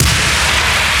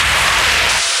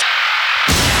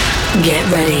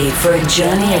Get ready for a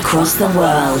journey across the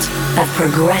world of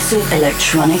progressive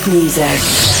electronic music.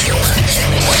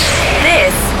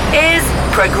 This is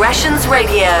Progressions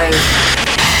Radio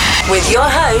with your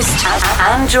host,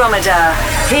 Andromeda,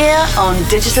 here on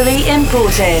Digitally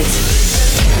Imported.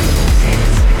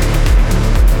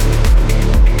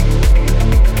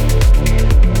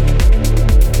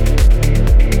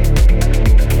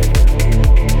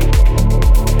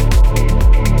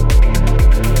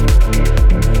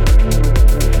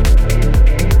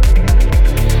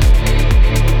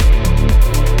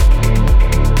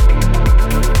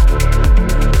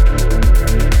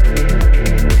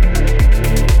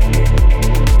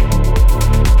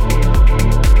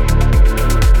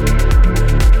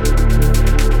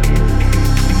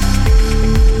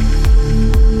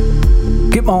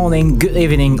 Morning, good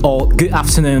evening, or good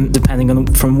afternoon, depending on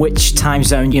from which time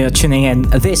zone you're tuning in.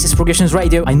 This is Progressions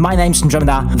Radio, and my name's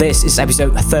Andromeda. This is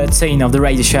episode 13 of the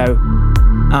radio show.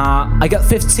 I got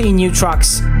 15 new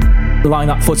tracks lined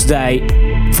up for today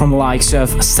from the likes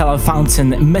of Stellar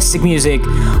Fountain, Mystic Music,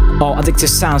 or Addictive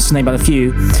Sounds, to name but a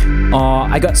few.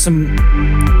 I got some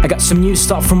new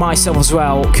stuff from myself as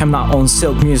well, coming out on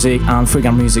Silk Music and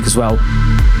Freegram Music as well.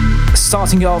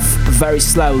 Starting off very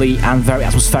slowly and very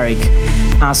atmospheric,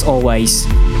 as always,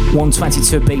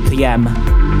 122 BPM.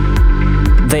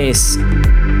 This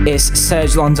is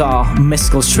Serge Landar,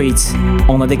 Mystical Street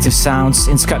on Addictive Sounds.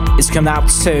 It's coming out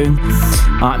soon.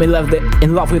 I'm in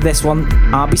love with this one.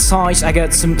 Besides, I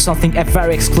got something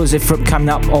very exclusive coming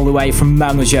up all the way from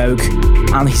Monojoke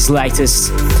and his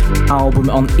latest album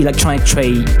on Electronic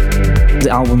Tree. The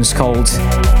album is called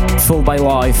Full by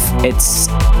Life. It's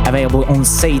available on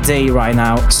CD right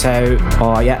now, so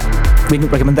big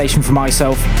recommendation for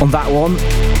myself on that one.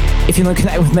 If you want to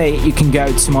connect with me, you can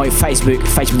go to my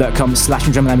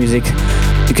facebook.com/AndromedaMusic.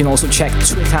 You can also check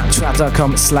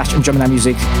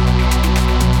twitter.com/AndromedaMusic,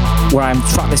 where I'm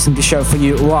track listing the show for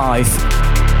you live.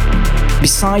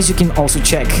 Besides, you can also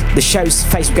check the show's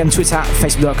Facebook and Twitter,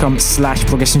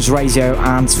 facebook.com/progressionsradio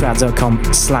and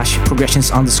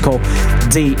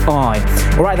twitter.com/progressions_DI.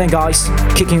 Alright then guys,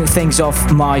 kicking things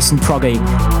off nice and proggy.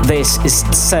 This is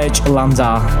Serge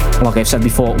Landar, like I've said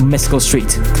before, Mystical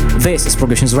Street. This is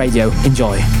Progressions Radio.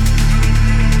 Enjoy.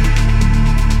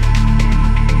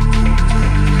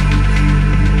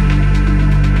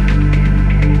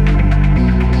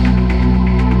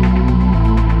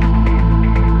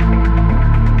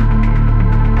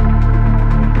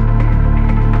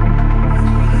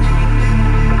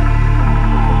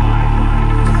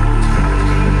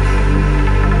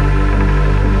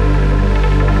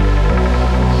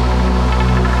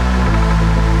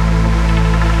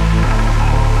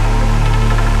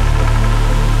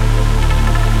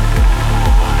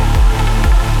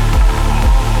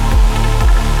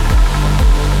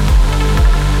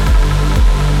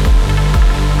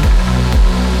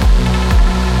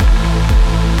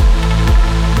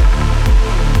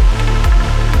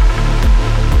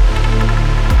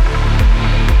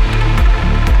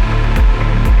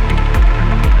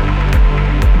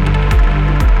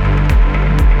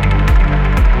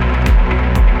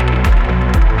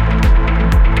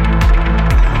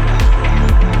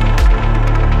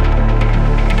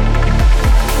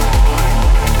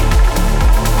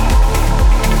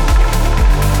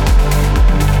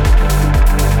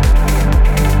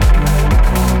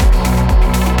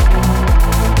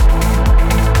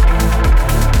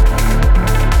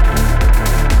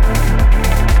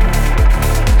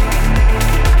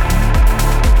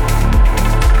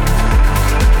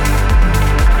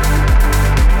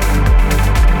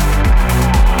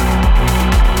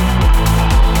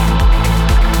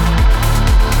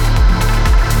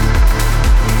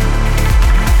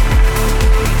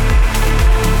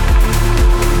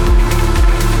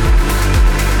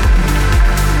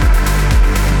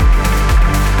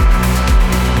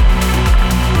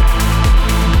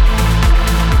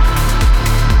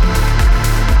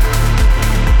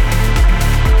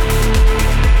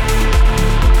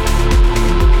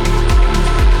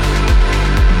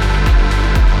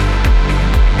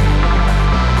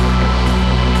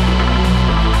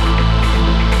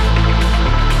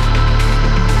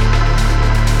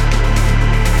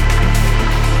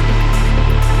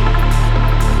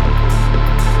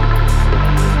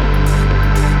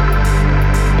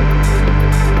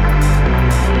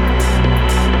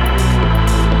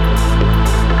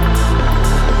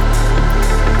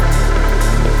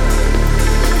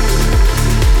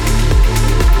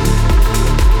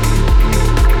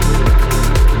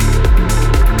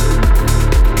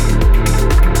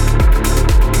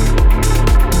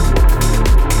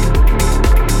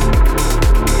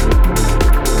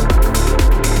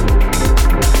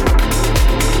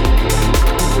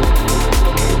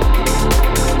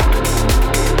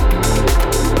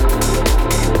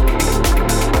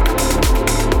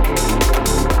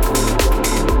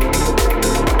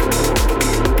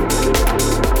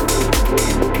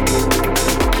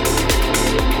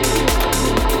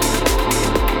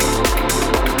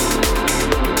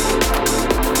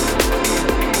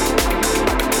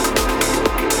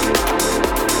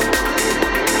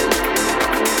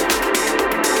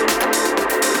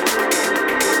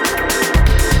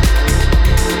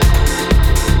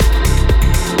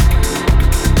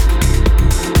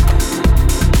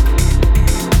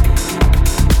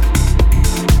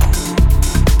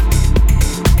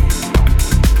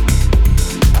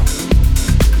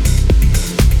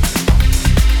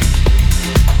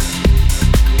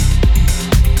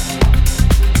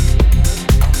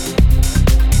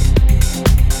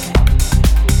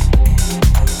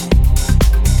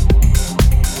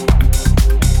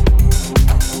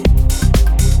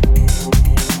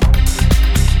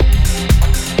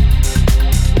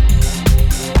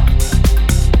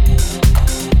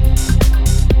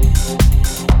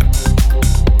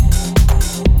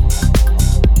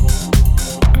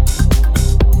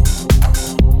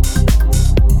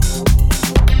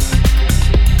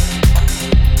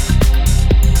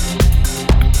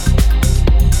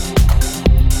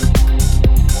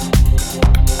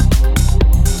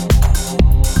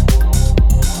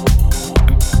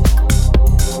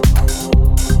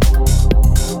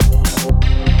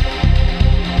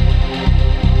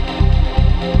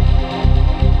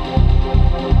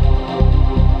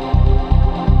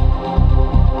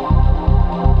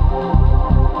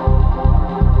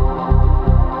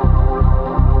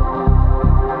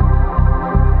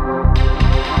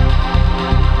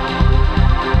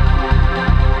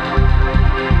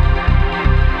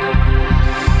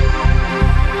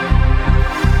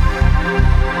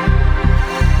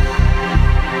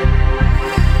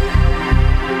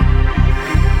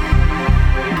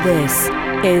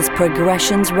 is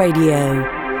Progressions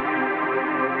Radio.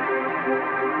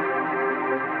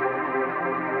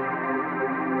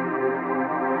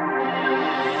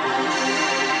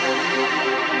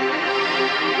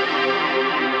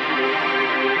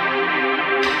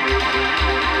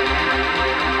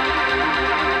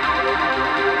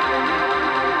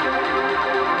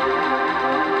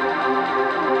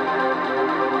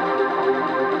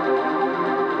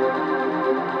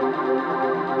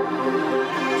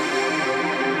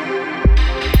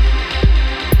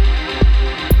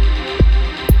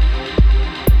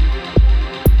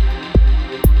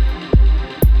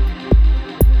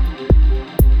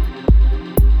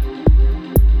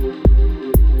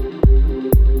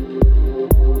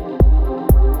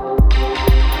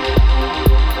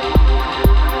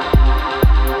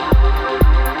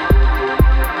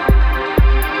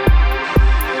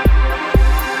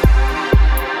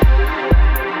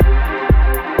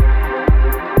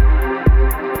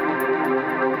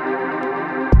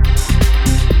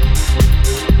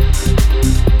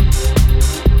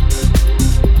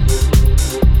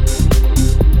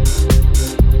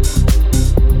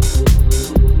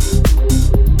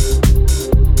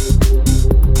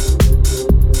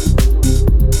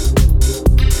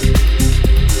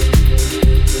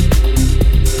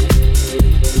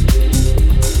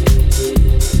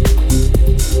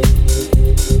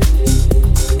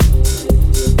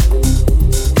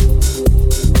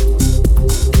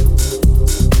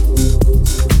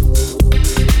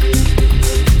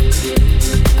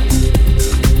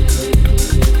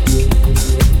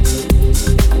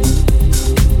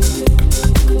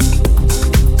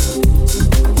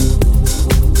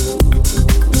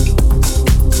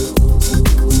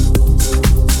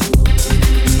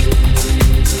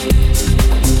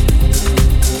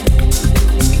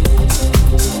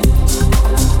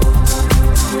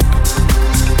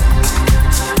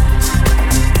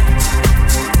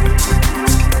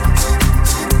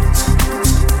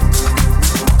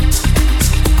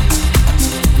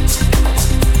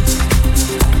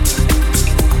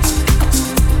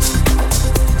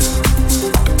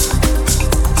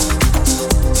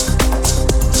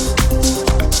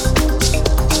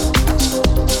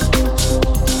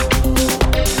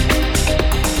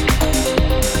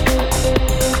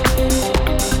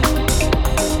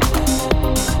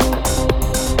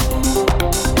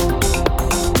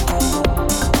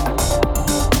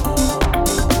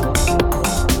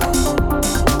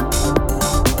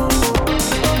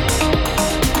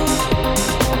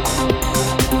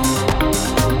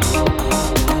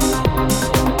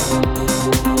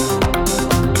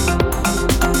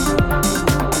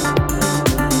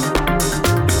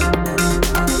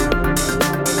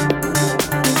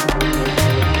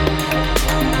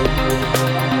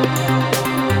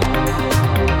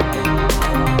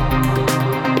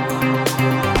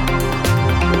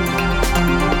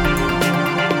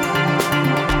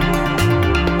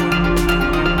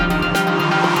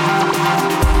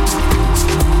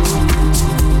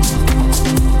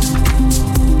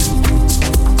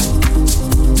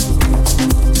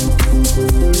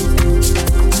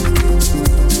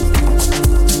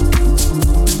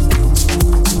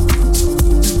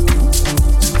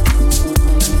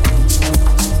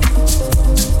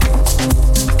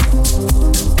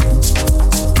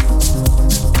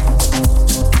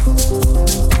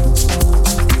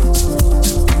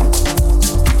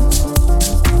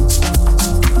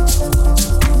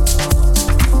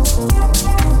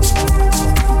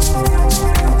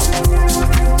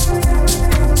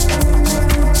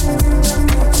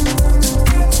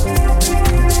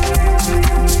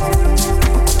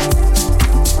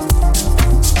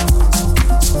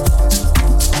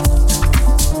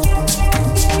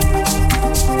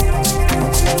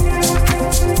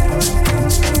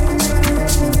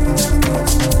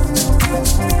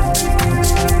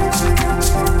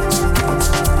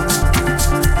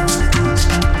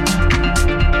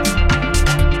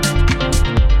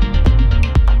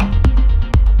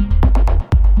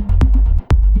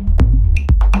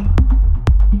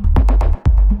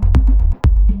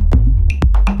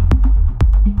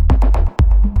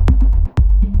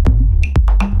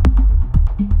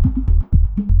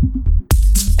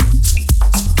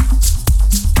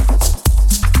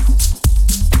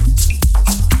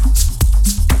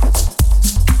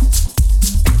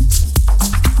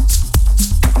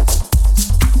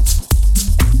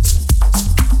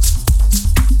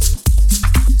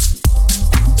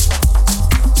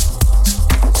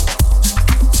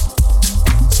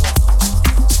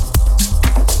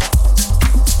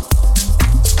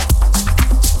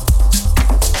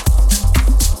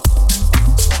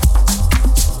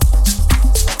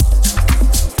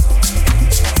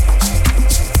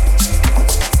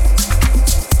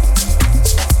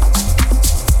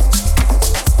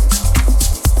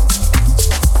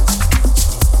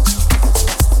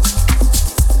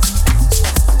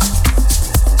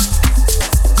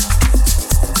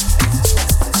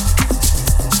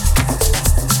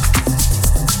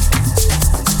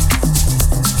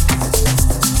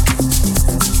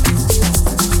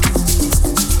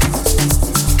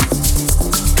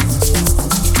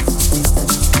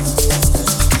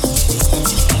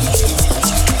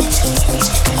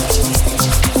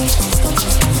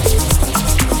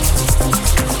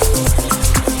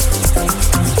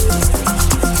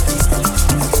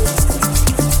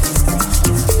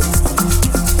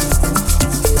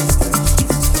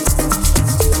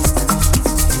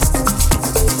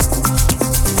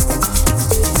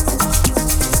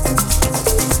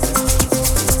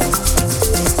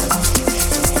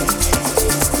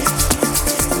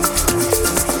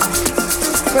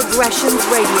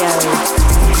 Radio.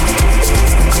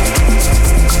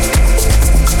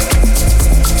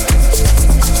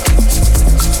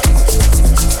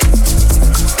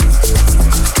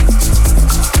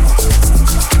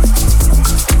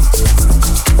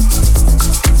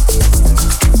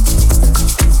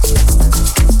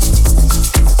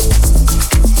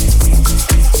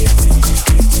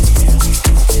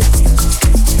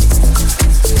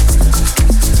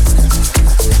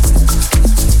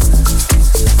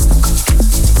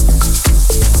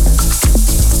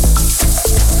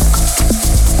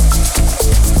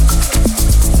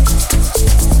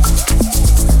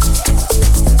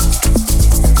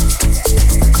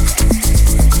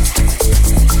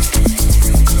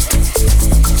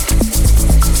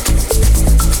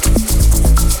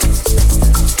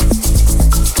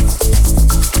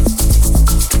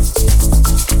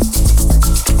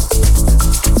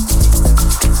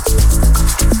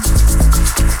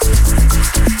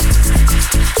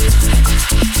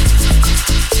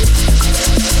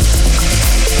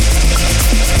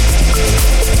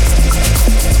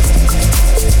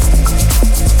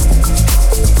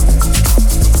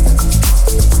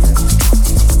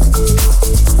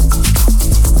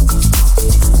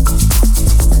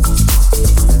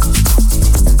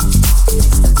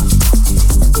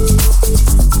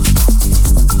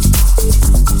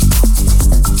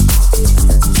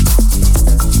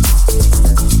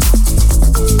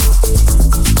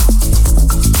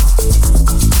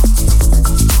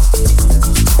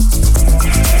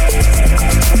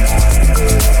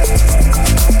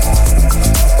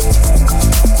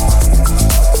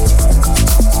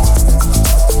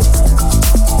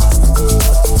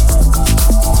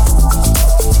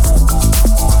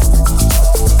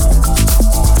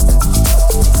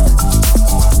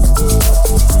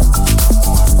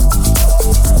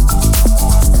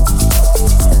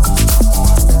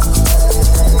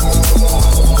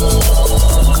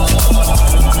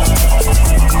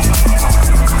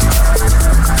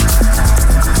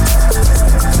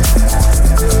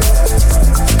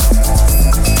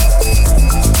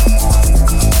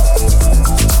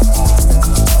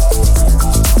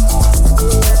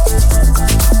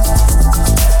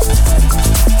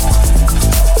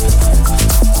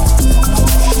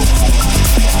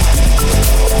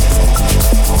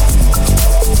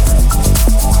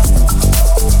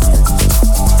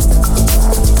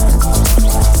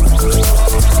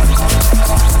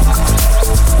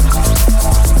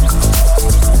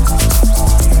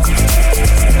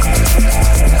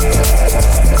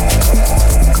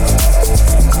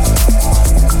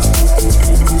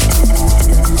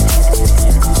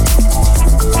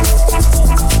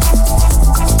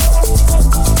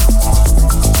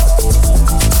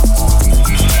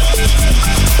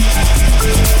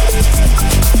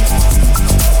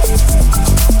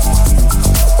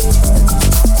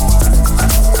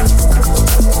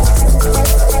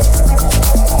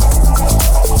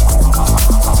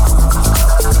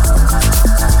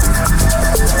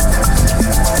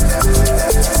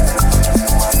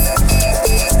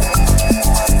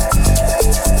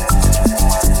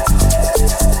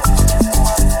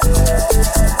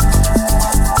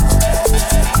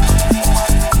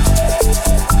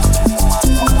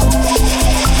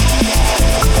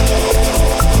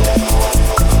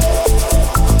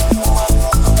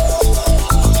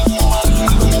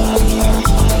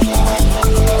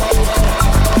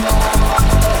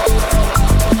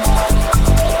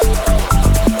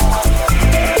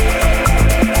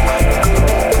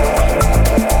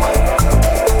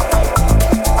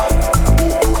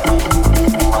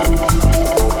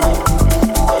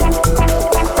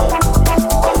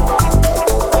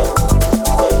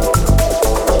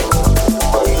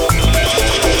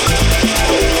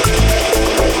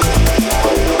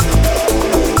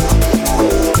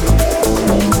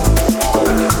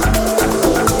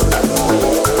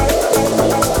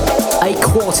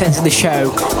 Into the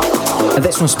show, and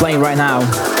this one's playing right now.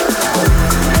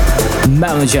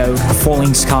 Mojo,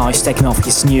 Falling Skies, taking off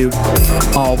his new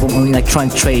album on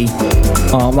Electronic Tree.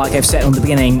 Like I've said on the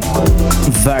beginning,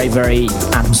 very, very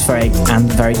atmospheric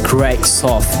and very great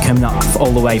stuff coming up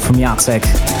all the way from Jacek.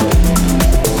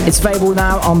 It's available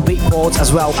now on Beatport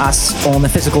as well as on a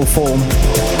physical form.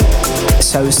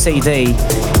 So CD,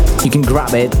 you can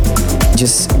grab it,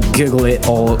 just Google it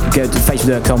or go to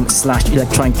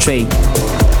facebook.com/electronictree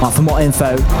for more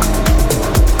info.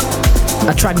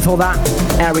 A track before that,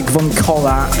 Eric Von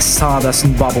Koller, Stardust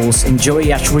and Bubbles. Enjoy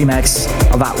the actual remix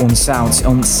of that one sounds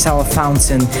on Cell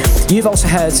Fountain. You've also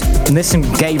heard Nissim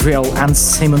Gabriel and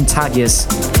Simon Tagias.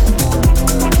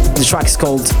 The track is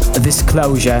called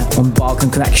Disclosure on Balkan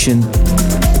Connection.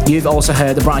 You've also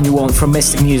heard the brand new one from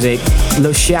Mystic Music,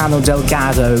 Luciano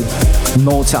Delgado,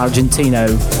 Norte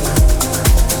Argentino.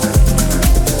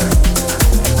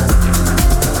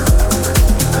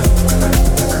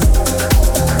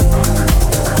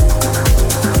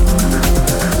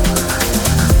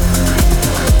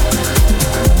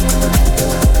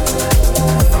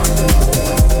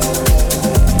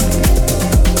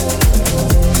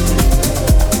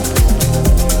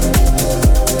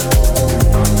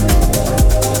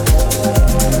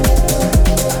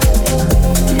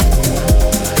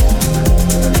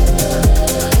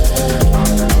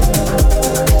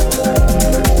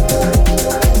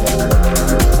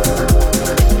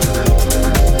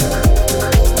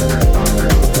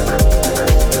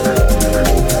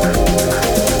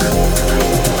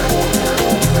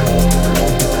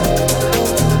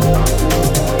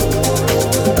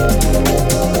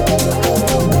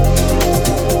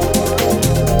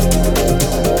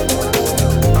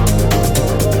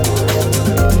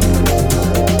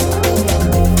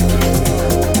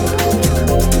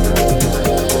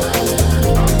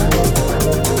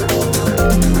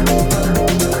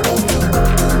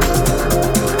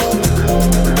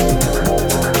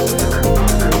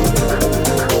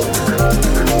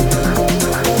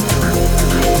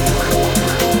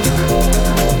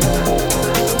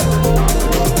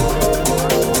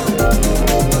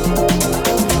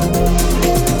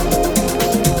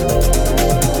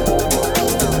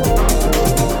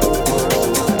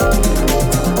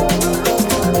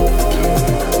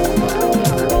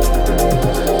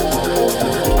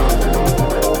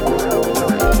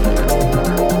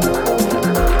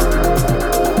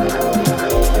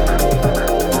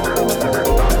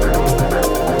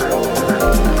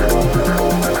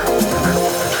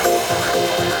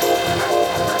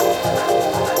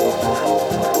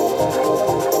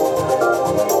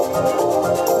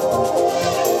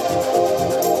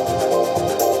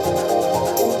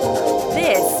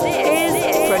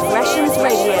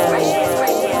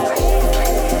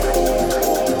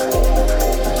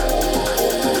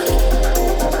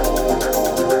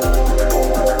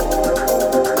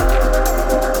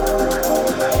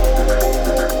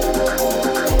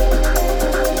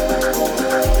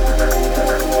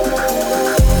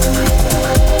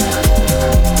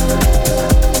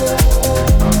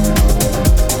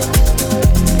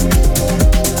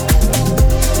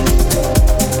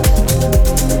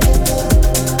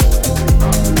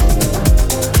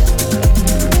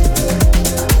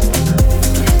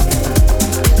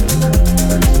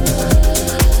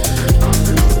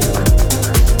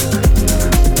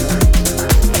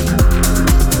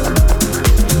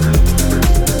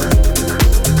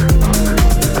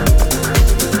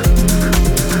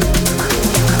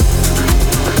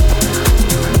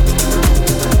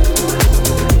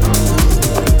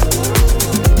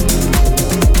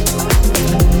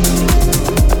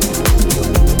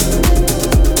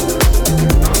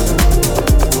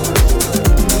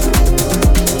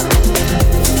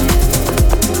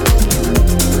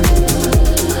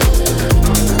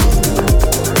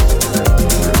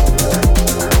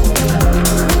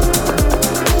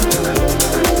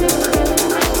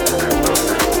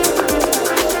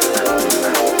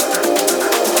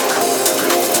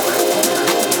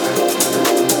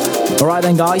 Alright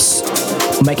then guys,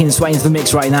 making its way into the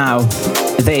mix right now.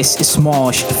 This is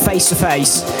Smosh, Face to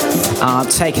Face,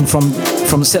 taken from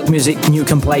the Silk Music new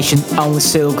compilation Only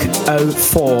Silk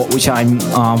 04, which I'm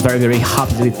very, very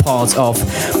happy to be part of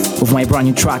with my brand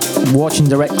new track, Watching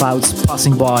the Red Clouds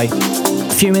Passing By.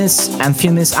 A few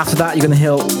minutes after that, you're gonna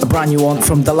hear a brand new one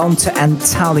from Delonte and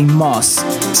Tally Moss,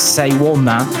 Say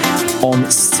Wonna, on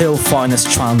Still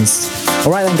Finest Trance.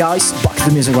 Alright then guys, back to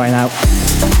the music right now.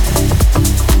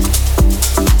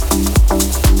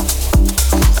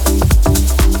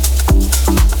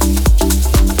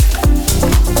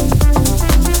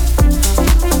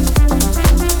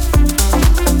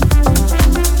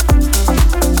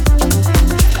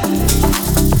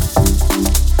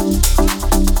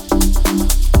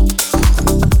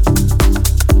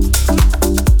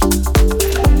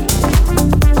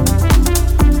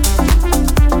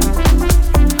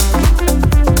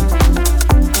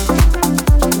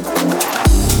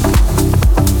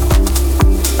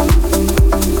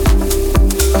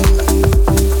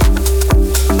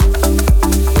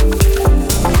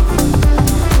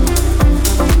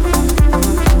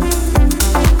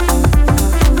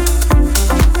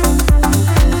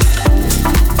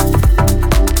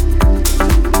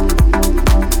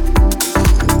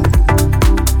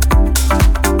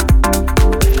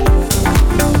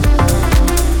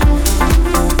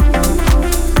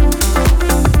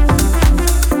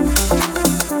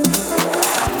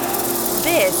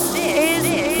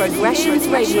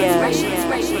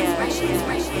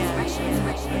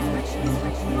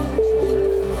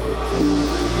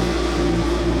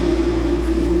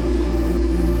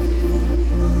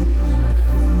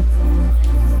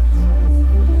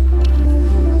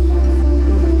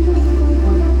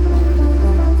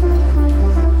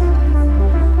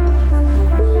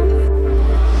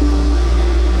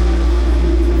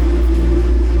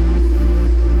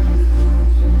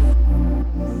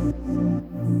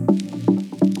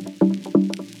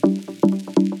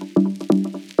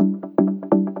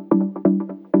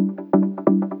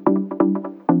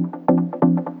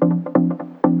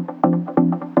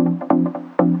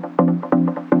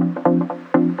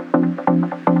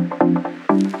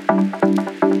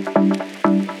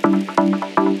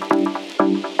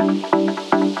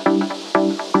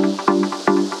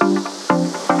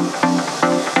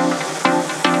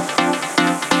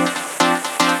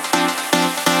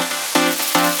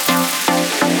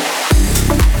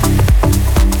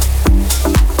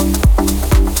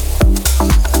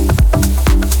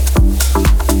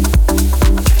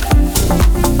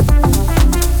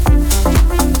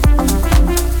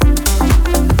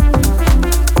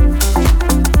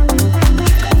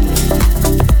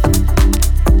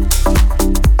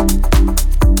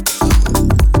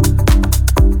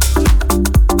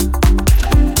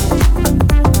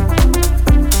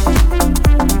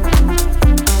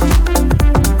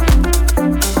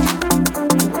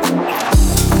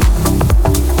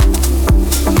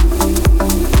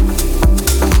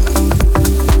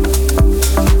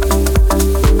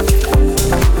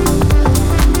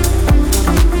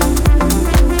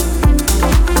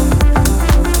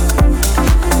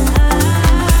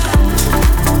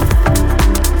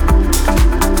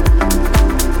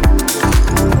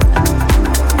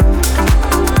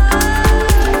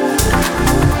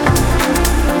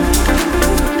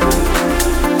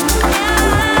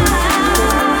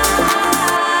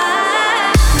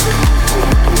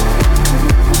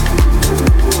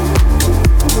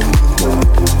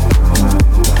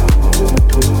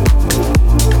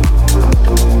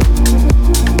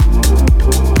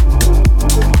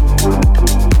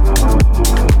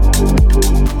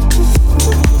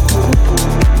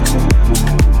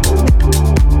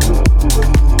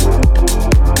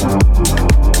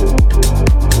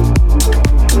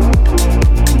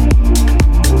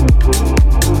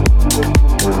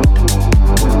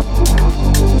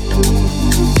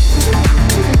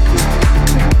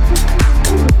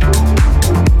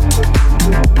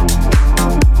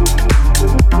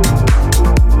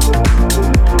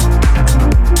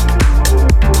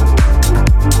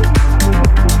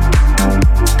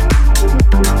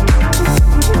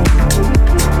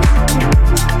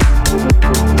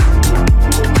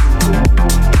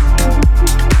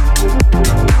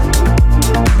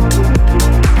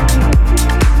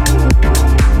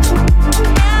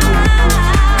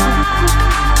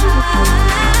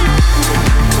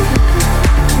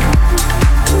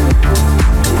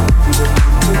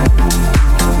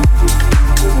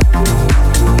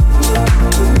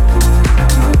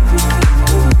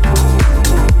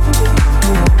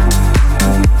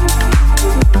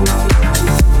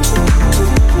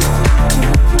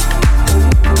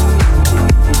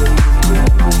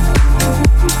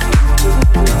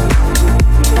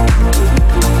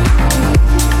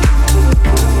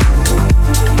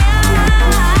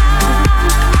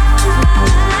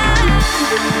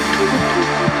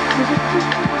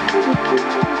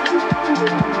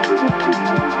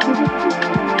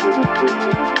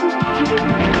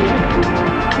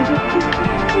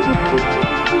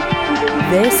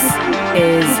 This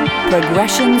is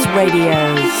Progressions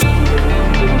Radio.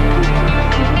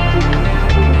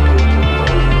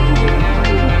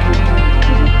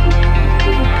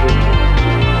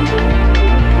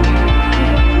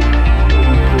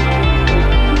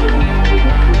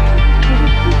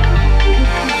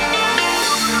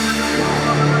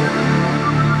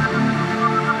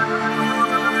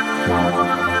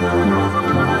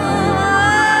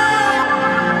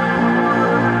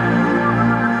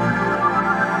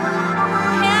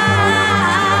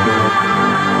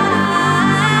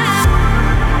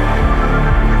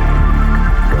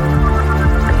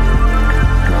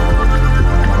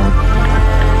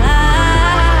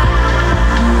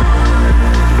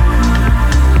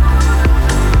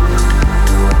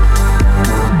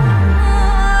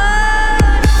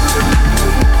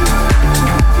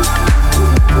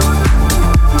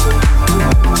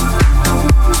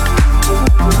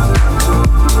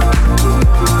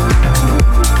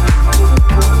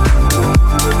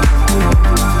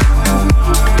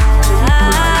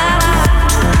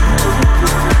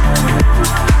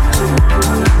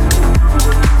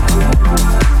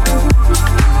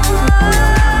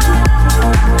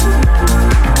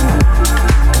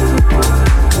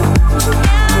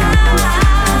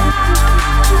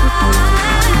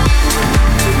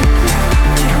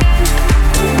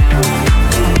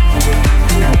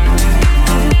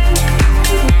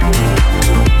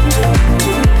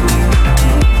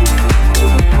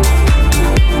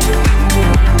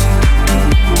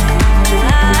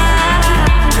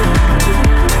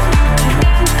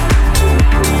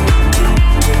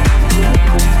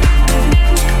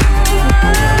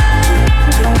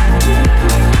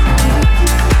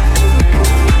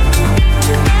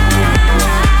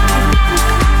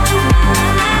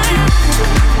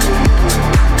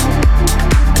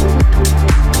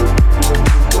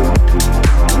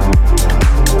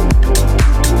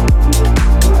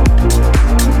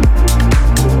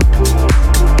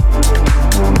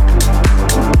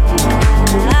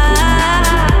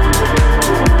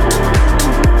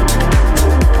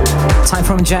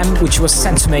 upcoming gem, which was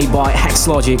sent to me by Hex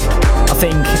Logic. I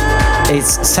think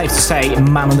it's safe to say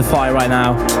man on the fire right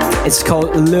now. It's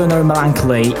called Lunar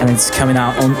Melancholy and it's coming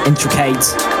out on Intricate.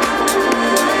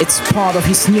 It's part of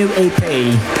his new EP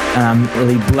and I'm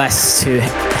really blessed to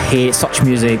hear such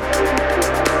music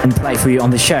and play for you on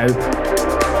the show.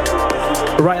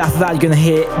 Right after that, you're gonna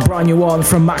hear a brand new one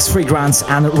from Max Freegrants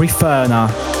and Referna.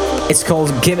 It's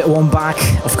called Give It One Back,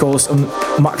 of course, on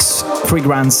Max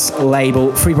Freegrants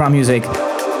label, Freegrant Music.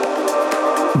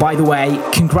 By the way,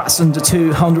 congrats on the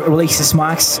 200 releases,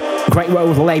 Max. Great work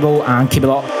with the label and keep it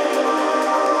up.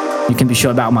 You can be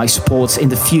sure about my support in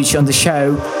the future on the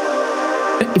show.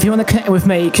 If you want to connect with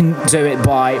me, you can do it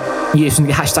by using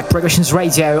the hashtag Progressions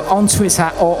Radio on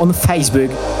Twitter or on Facebook.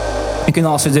 You can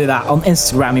also do that on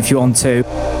Instagram if you want to.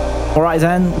 Alright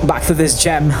then, back to this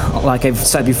gem. Like I've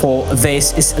said before,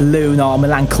 this is Lunar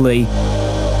Melancholy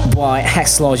by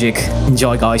Hex Logic.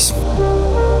 Enjoy, guys.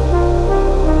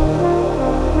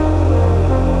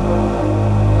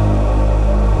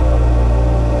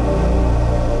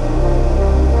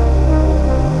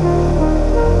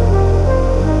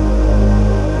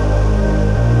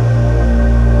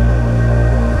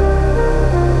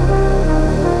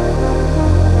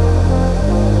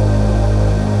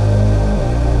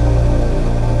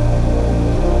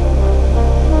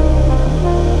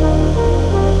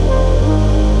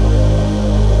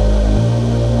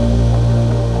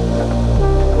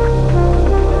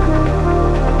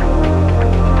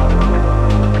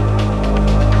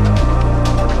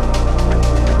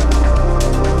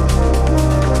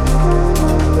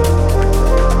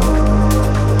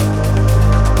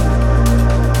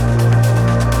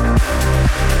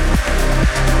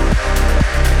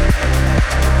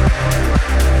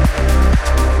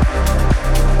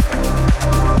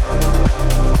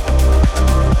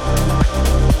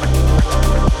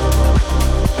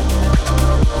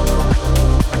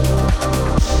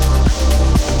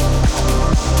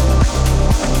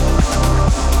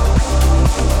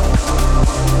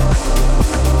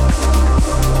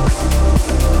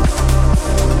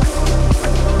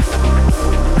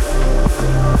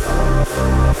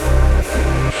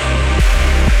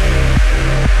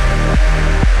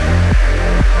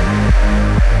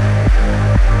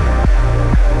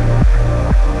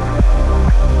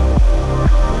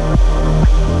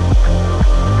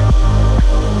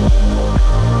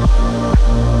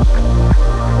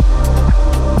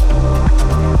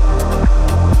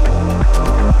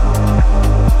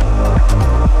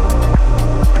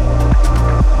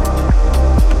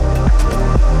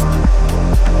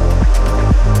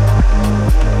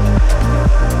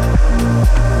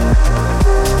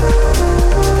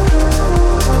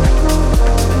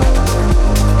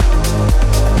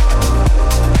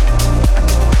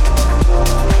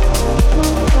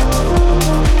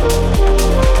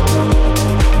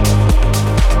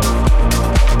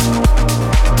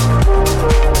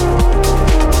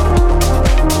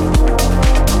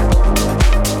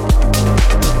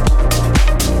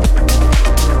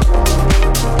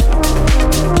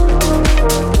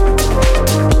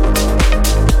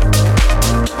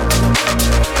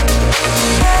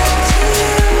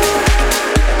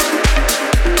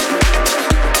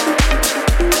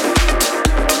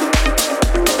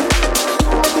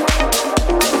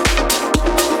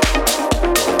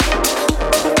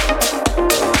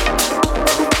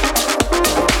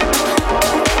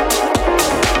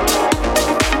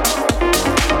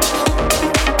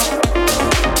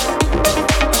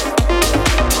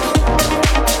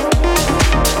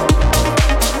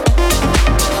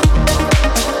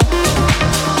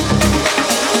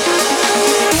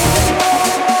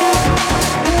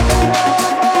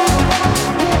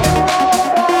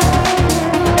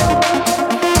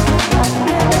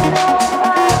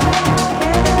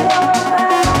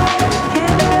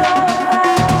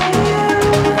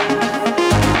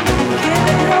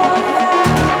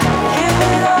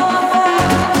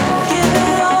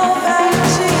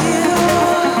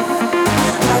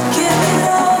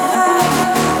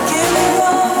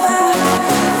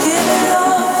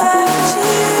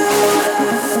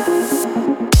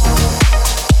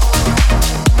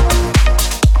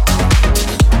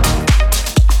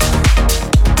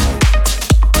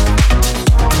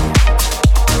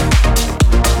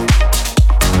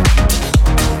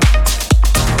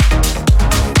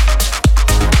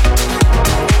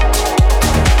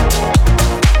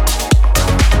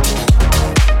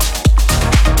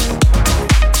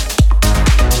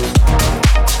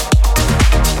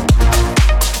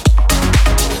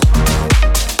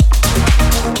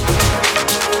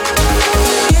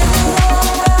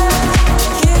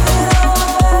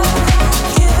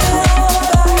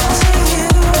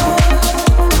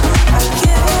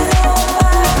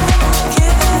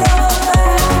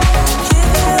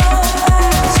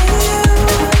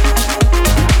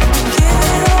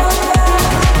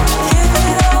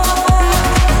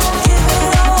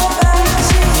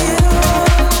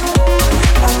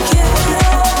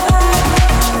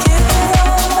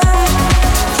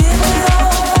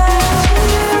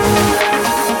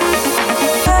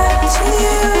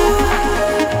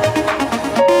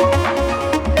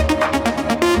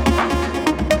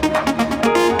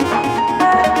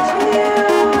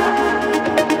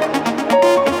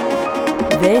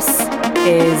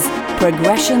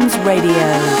 Progressions Radio.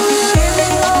 Give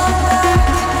it all back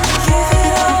to you.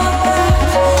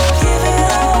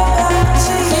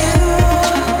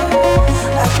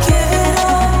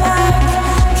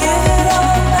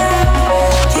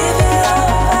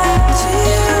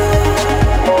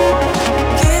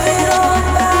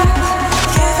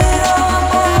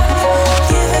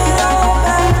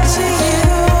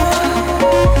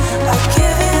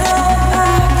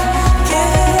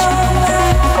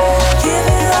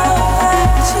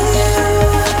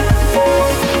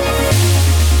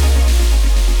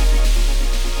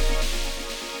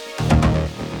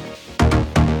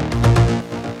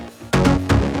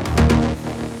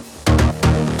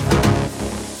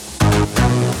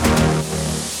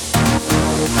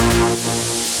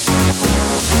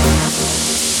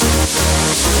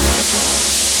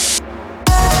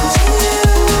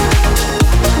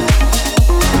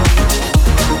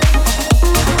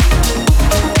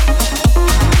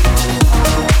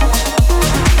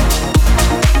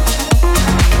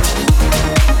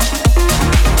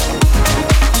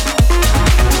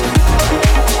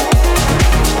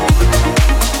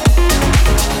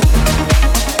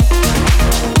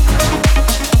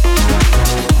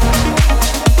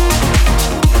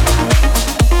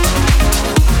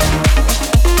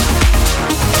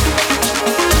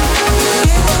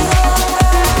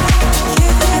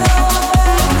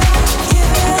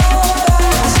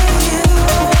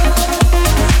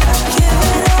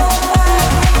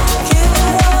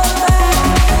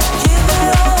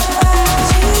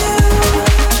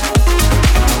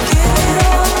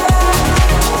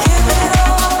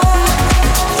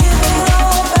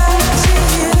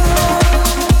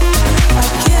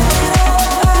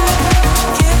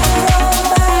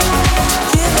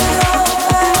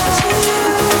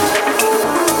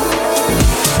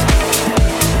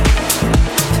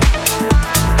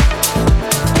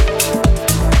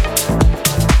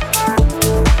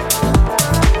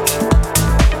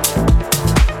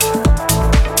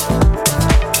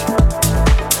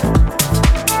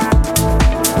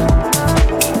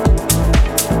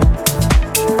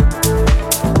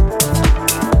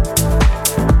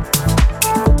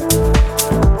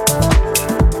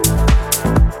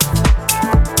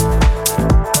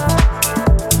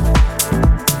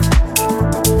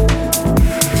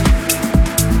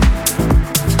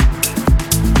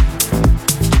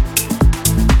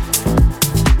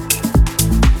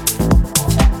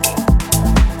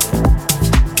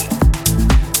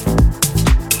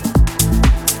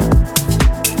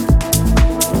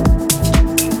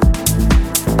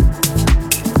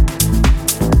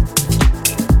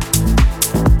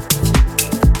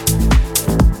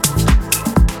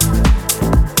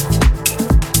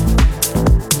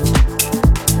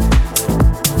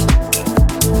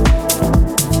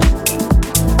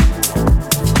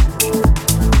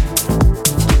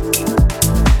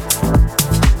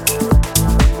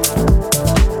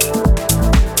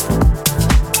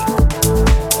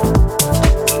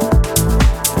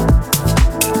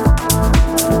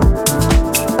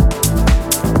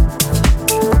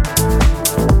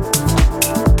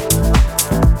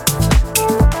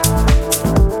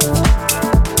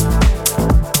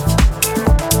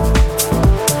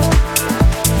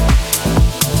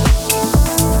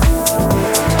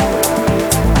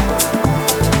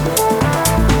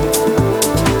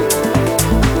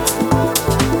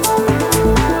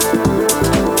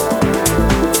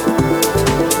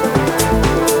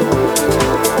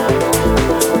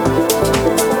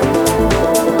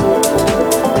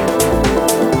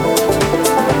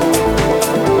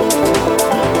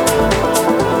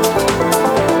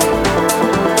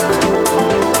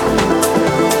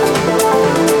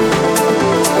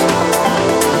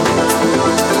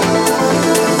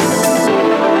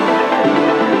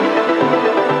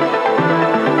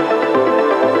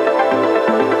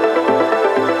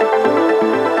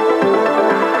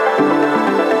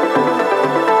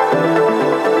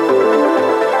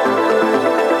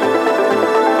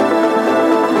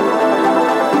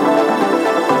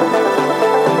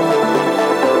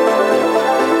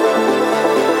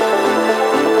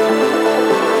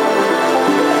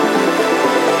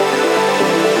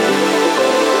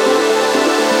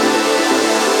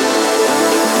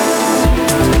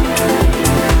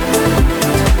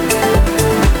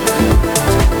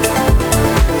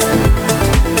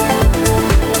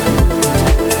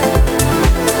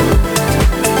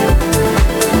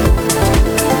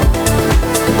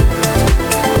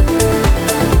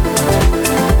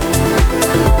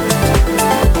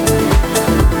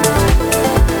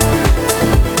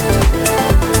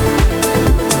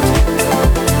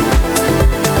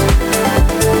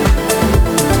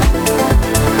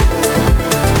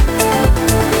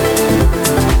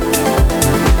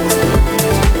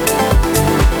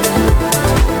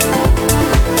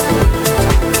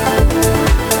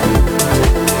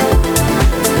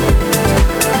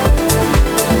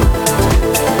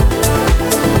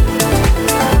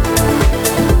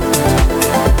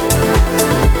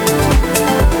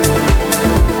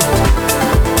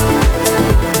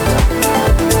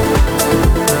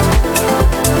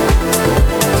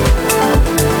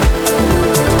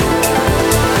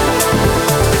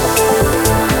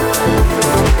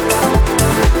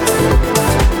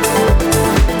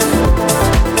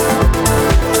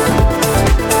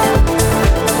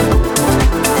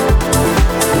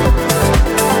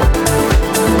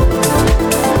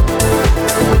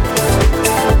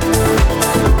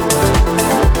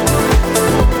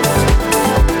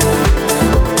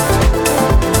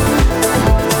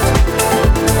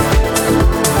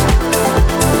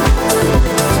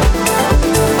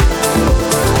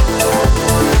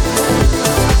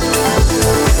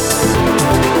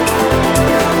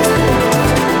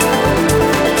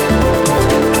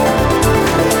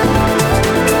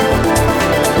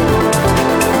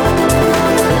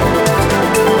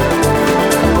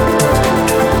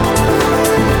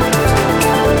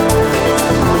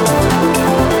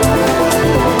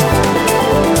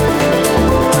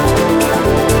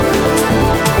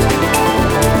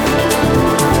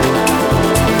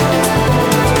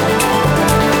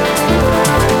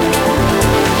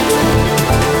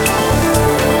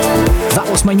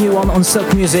 is my new one on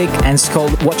Silk Music, and it's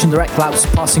called Watching the Red Clouds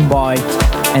Passing By,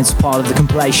 and it's part of the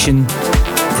compilation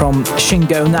from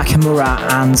Shingo Nakamura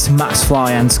and Max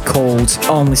Fly, and called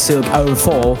Only Silk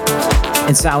 04.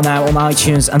 It's out now on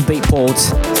iTunes and Beatport.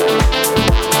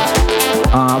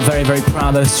 Very, very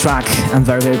proud of this track, and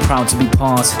very, very proud to be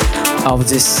part of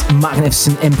this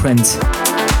magnificent imprint.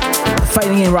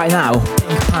 Fading in right now,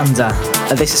 Pink Panda.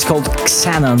 This is called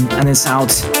Xenon, and it's out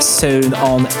soon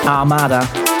on Armada.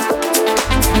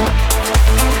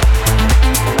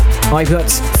 I've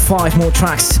got 5 more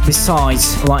tracks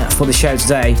besides lineup for the show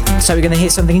today, so we're gonna hear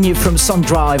something new from Sun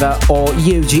Driver or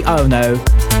Yuji Ono.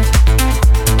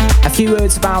 A few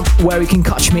words about where you can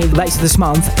catch me later this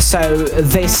month. So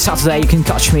this Saturday you can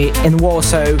catch me in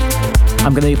Warsaw.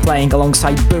 I'm going to be playing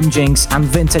alongside Boom Jinx and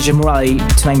Vintage and Morelli,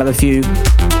 to name but a few.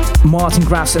 Martin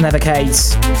Grafs and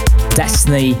Evercades,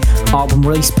 Destiny, album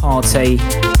release party.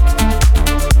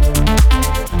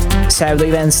 So the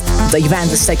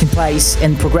event is taking place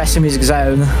in Progressive Music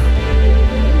Zone.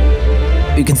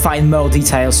 You can find more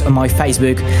details on my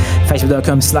Facebook,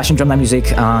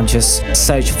 facebook.com/DrumNineMusic, and just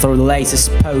search for the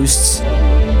latest posts.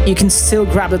 You can still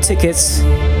grab the tickets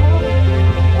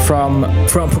from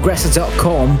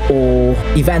progressive.com or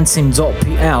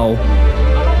eventim.pl.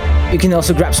 You can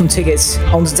also grab some tickets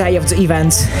on the day of the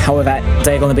event, however,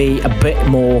 they're going to be a bit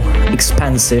more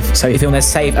expensive, so if you want to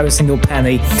save every single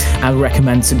penny, I would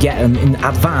recommend to get them in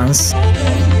advance.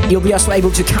 You'll be also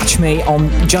able to catch me on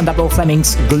John W.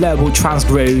 Fleming's Global Trance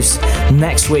Grooves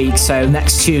next week, so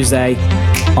next Tuesday.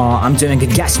 I'm doing a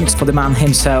guest mix for the man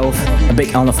himself, a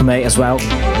big honor for me as well.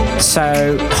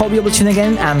 So, hope you'll be tuning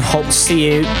in, and hope to see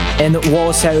you in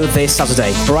Warsaw this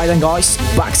Saturday. Alright then guys,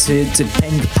 back to the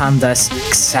Pink Panda's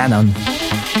Xenon.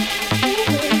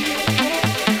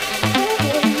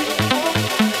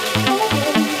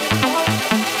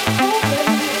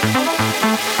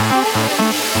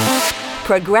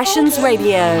 Progressions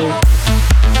Radio.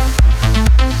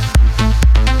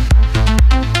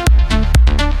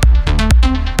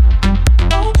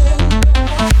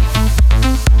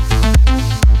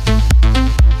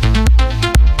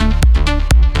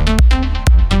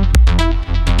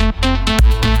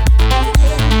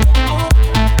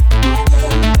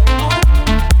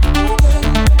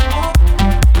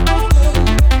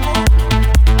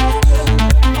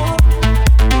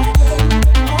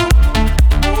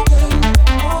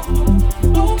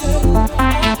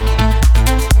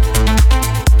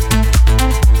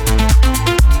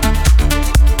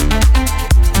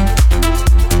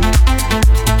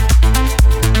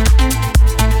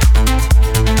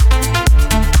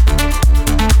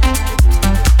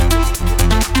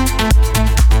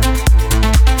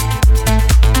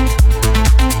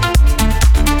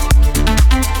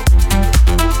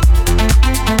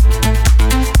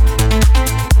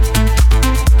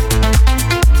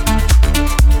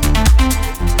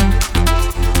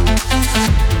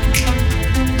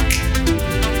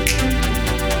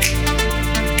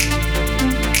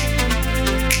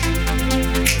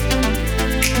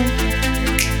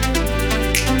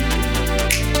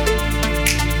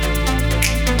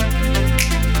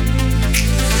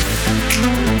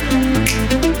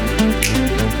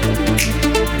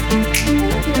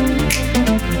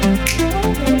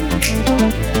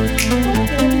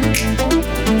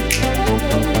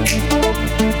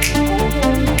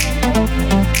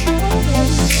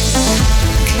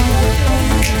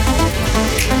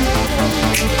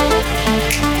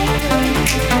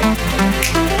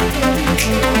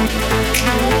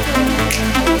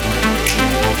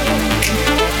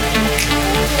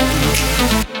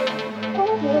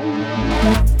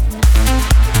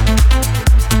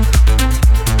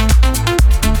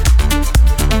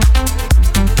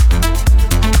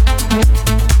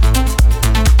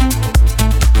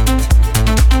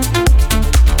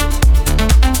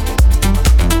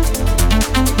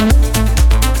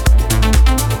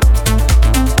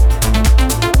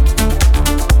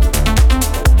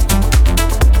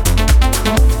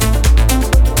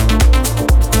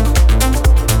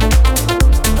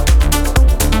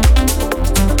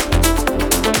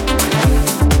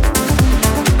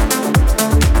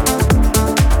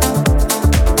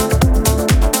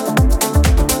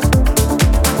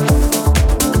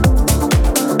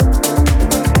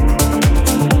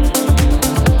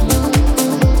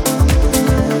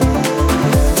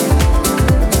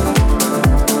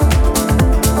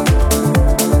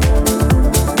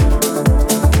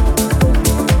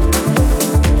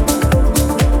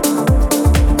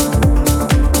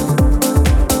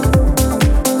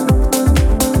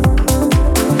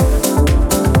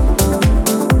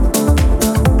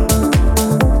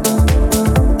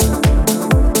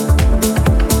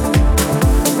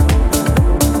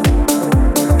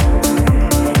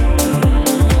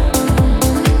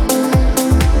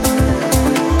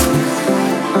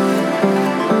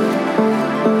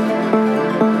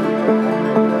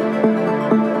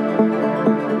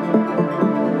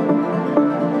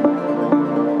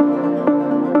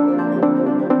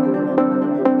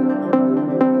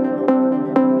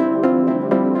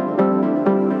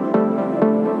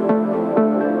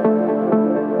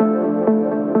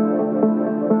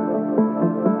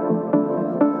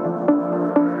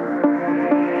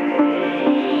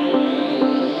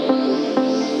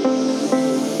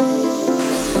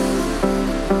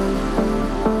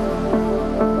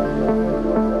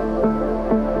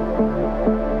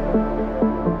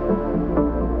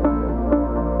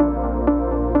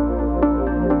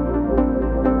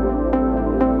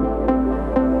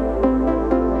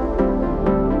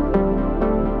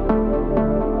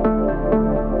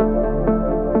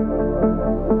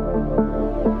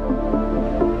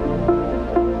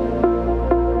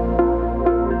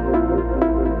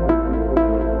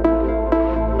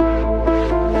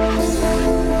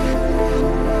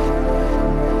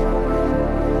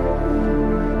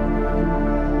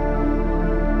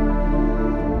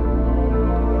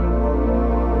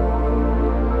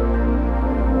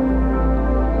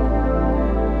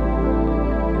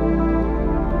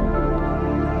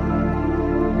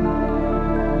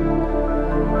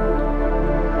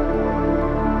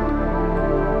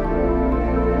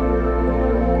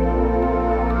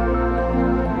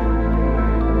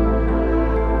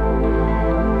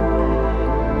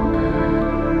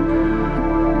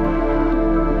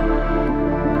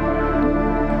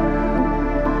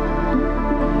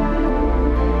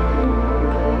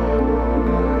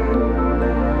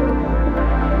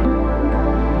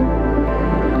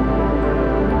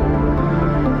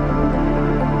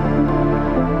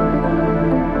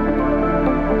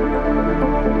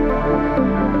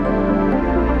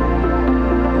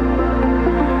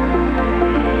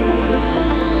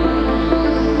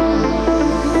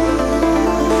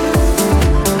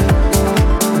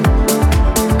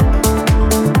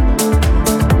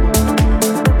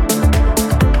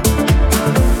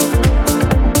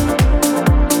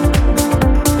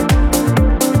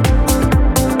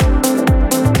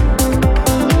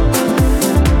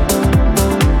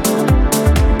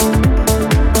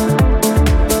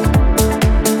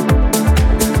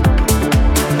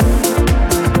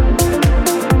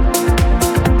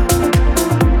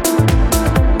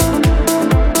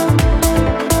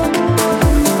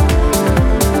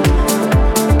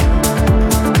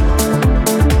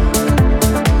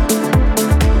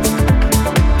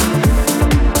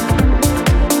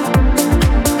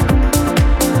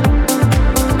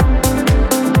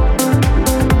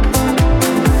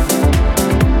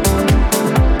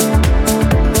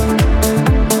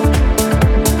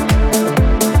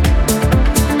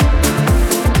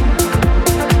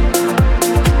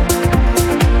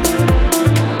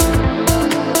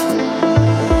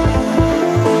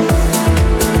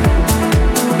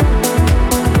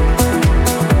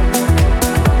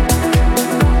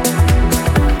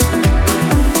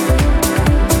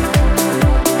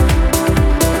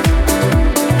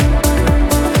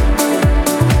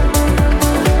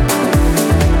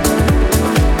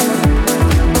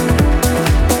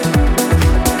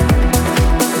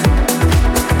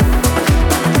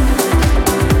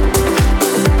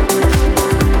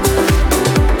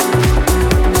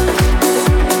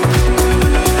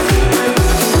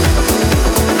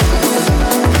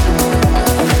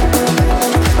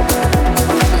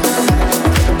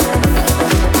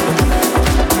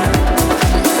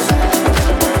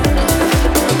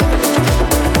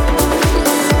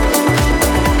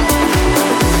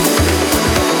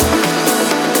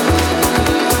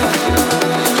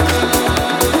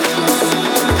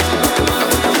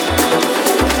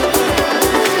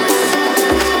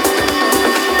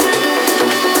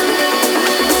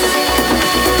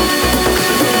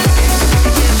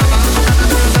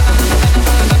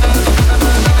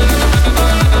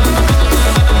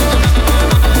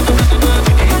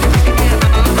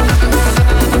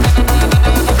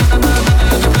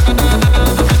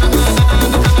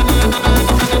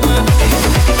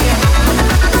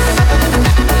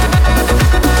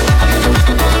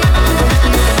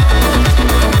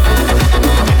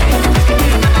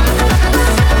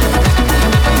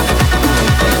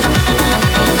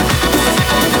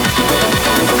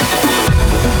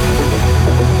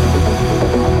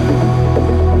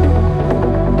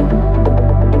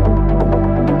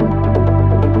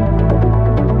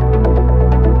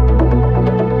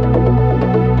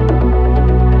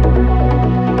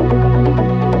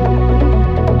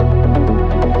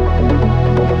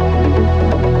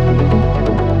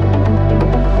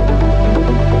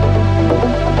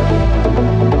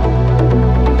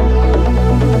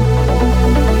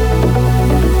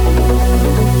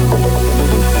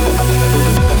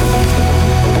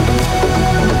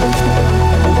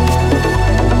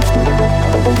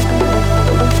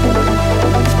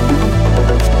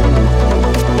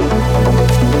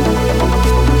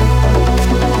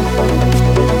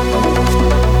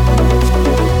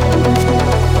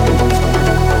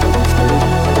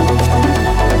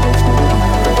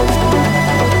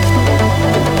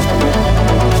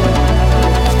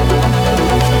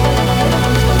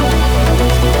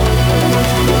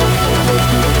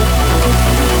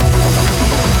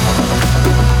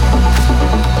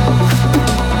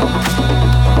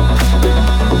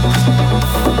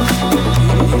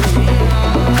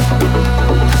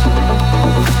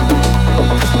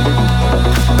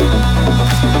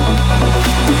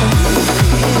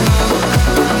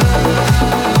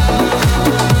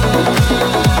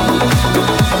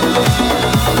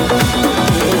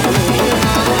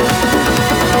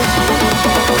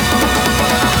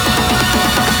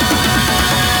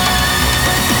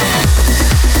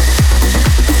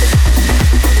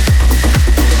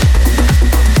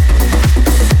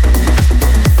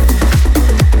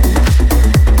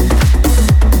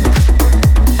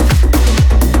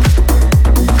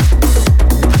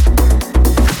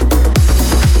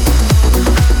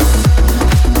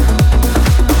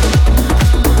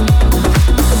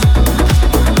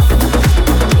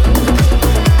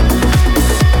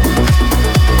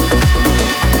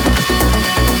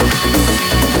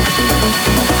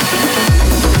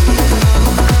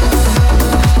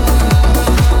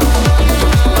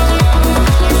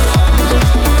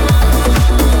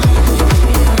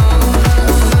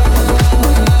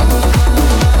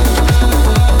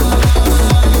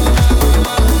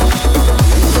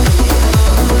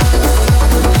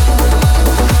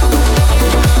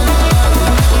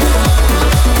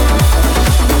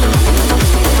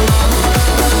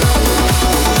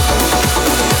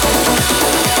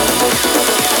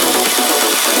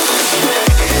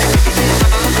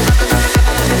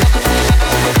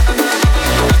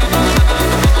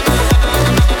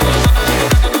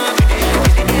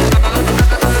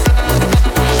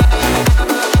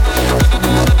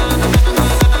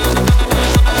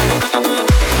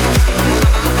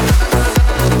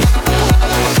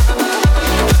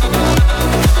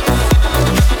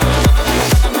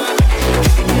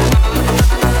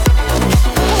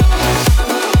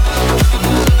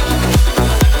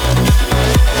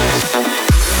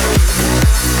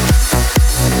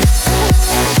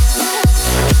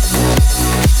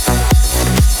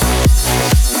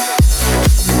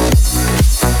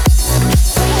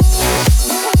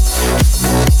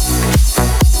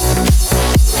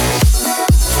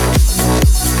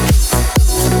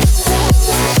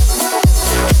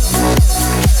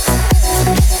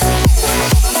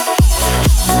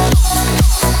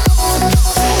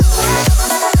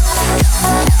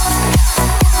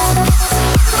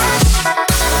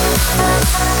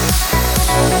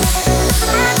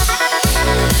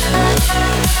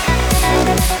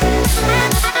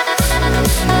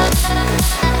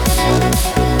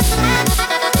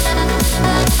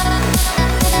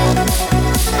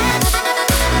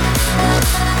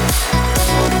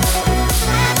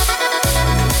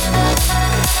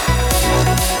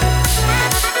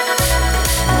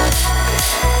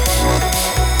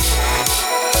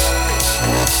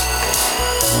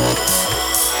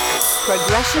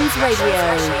 Progressions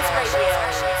Radio.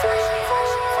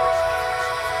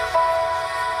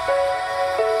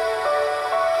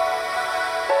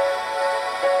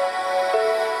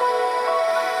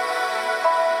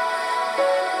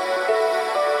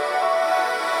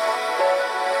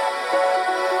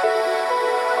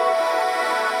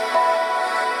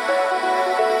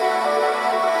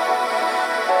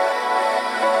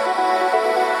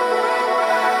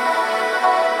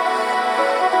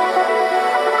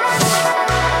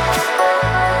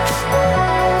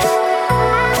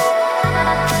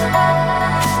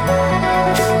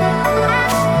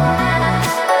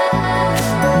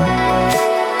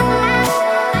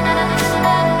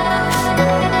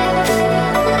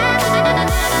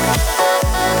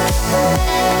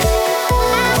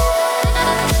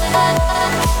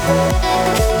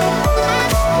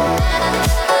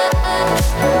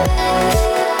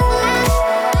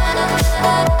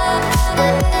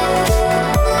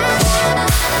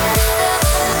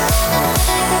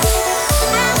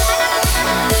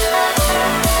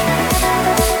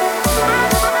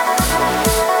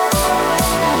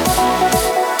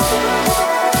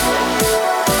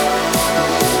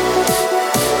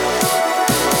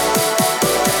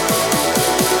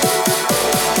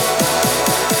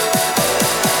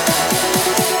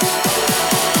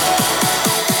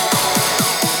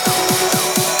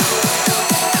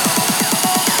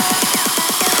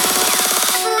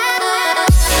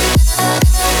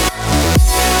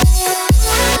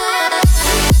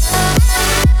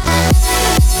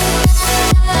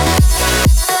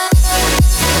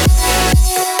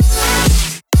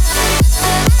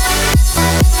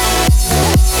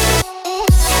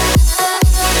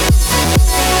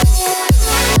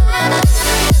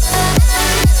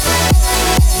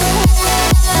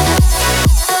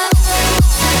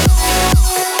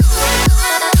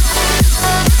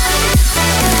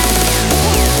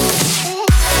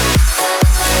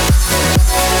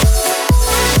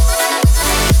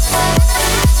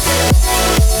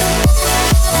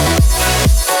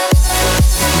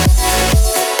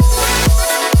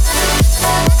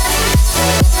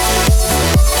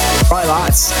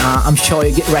 I'm sure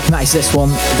you recognize this one.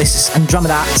 This is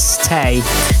Andromeda Stay.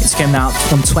 It's coming out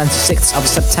on 26th of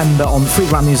September on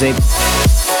Freeground Music.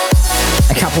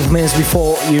 A couple of minutes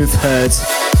before, you've heard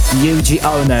Yuji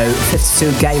Ono,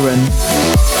 52 Gairon,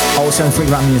 also on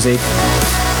Freeground Music.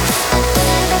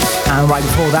 And right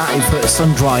before that, you've heard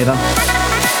Sun Driver.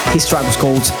 His track was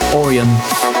called Orion,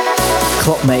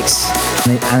 Club Mix,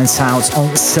 and it's out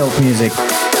on Silk Music.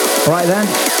 Right then,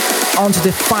 on to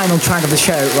the final track of the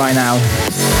show right now,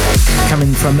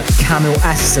 coming from Camille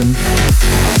Aston.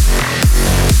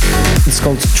 It's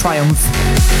called Triumph,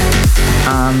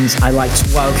 and I'd like to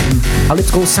welcome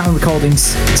Elliptical Sound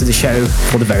Recordings to the show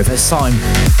for the very first time.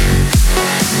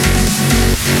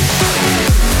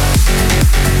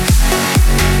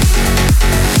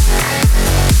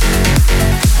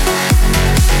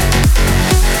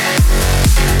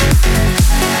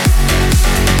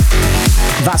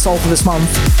 That's all for this month.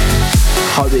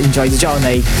 Hope you enjoyed the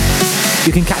journey.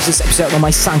 You can catch this episode on my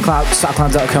SoundCloud,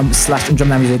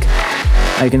 soundcloud.com/AndromedaMusic.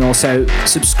 You can also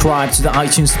subscribe to the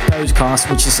iTunes podcast,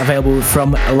 which is available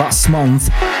from last month.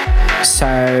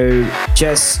 So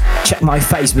just check my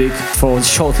Facebook for the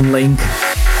shortened link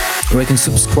where you can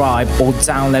subscribe or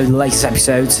download the latest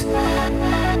episodes.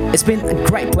 It's been a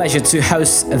great pleasure to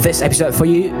host this episode for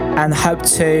you, and hope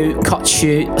to catch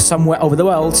you somewhere over the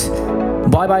world.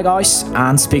 Bye bye guys,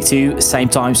 and speak to you same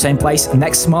time, same place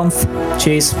next month.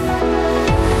 Cheers.